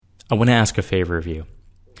I want to ask a favor of you.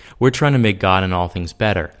 We're trying to make God in all things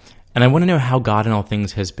better, and I want to know how God in all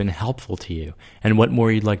things has been helpful to you and what more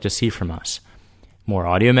you'd like to see from us. More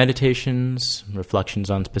audio meditations, reflections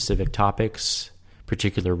on specific topics,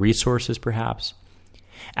 particular resources perhaps.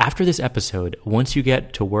 After this episode, once you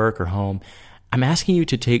get to work or home, I'm asking you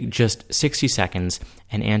to take just 60 seconds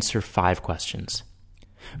and answer 5 questions.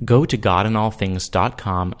 Go to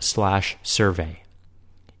godinallthings.com/survey.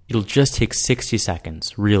 It'll just take 60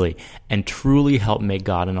 seconds, really, and truly help make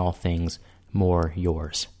God in all things more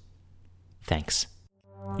yours. Thanks.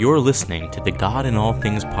 You're listening to the God in All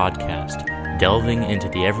Things podcast, delving into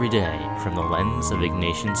the everyday from the lens of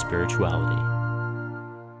Ignatian spirituality.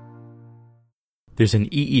 There's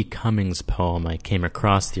an E.E. Cummings poem I came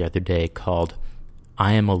across the other day called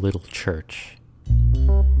I Am a Little Church.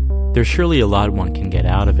 There's surely a lot one can get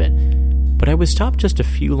out of it, but I would stop just a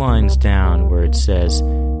few lines down where it says,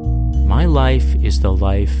 "My life is the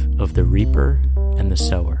life of the reaper and the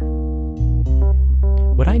sower."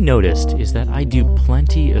 What I noticed is that I do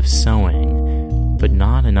plenty of sowing, but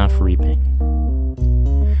not enough reaping.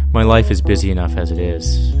 My life is busy enough as it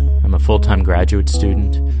is. I'm a full-time graduate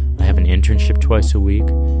student. I have an internship twice a week,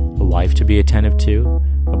 a wife to be attentive to,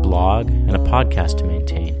 a blog, and a podcast to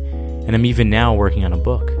maintain, and I'm even now working on a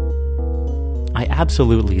book. I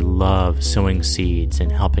absolutely love sowing seeds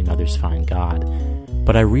and helping others find God,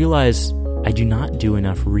 but I realize I do not do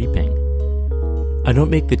enough reaping. I don't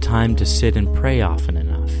make the time to sit and pray often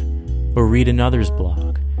enough, or read another's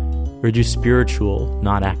blog, or do spiritual,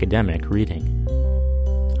 not academic reading.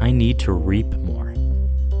 I need to reap more.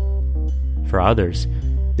 For others,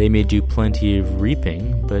 they may do plenty of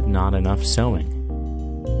reaping, but not enough sowing.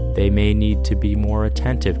 They may need to be more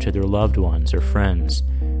attentive to their loved ones or friends,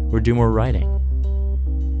 or do more writing.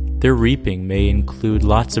 Their reaping may include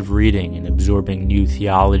lots of reading and absorbing new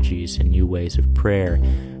theologies and new ways of prayer,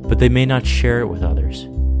 but they may not share it with others.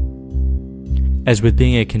 As with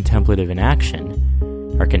being a contemplative in action,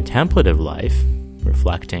 our contemplative life,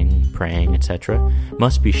 reflecting, praying, etc.,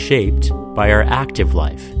 must be shaped by our active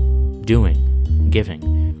life, doing, giving,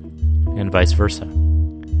 and vice versa.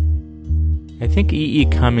 I think E.E.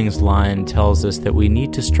 Cummings' line tells us that we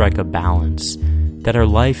need to strike a balance, that our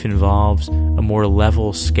life involves a more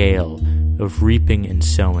level scale of reaping and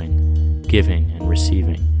sowing, giving and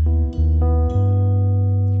receiving.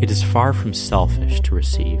 It is far from selfish to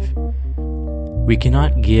receive. We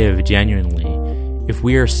cannot give genuinely if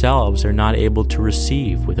we ourselves are not able to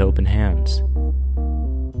receive with open hands.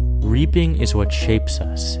 Reaping is what shapes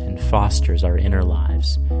us and fosters our inner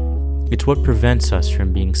lives. It's what prevents us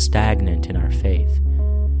from being stagnant in our faith.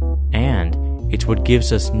 And it's what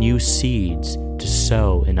gives us new seeds to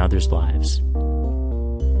sow in others' lives.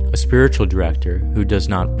 A spiritual director who does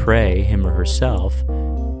not pray him or herself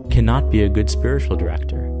cannot be a good spiritual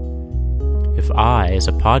director. If I, as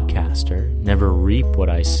a podcaster, never reap what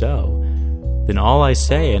I sow, then all I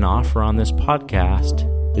say and offer on this podcast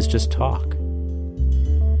is just talk.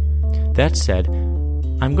 That said,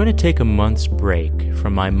 I'm going to take a month's break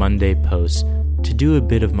from my Monday posts to do a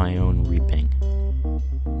bit of my own reaping.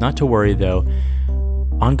 Not to worry, though.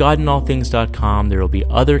 On godinallthings.com, there will be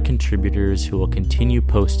other contributors who will continue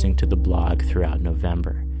posting to the blog throughout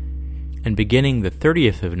November. And beginning the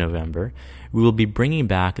 30th of November, we will be bringing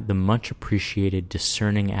back the much-appreciated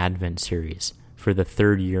Discerning Advent series for the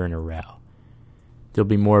 3rd year in a row. There'll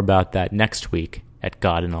be more about that next week at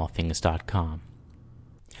godinallthings.com.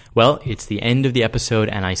 Well, it's the end of the episode,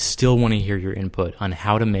 and I still want to hear your input on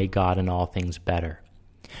how to make God in all things better.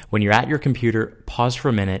 When you're at your computer, pause for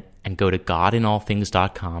a minute and go to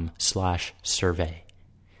godinallthings.com/survey.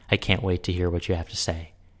 I can't wait to hear what you have to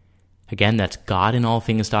say. Again, that's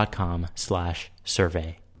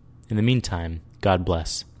godinallthings.com/survey. In the meantime, God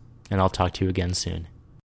bless, and I'll talk to you again soon.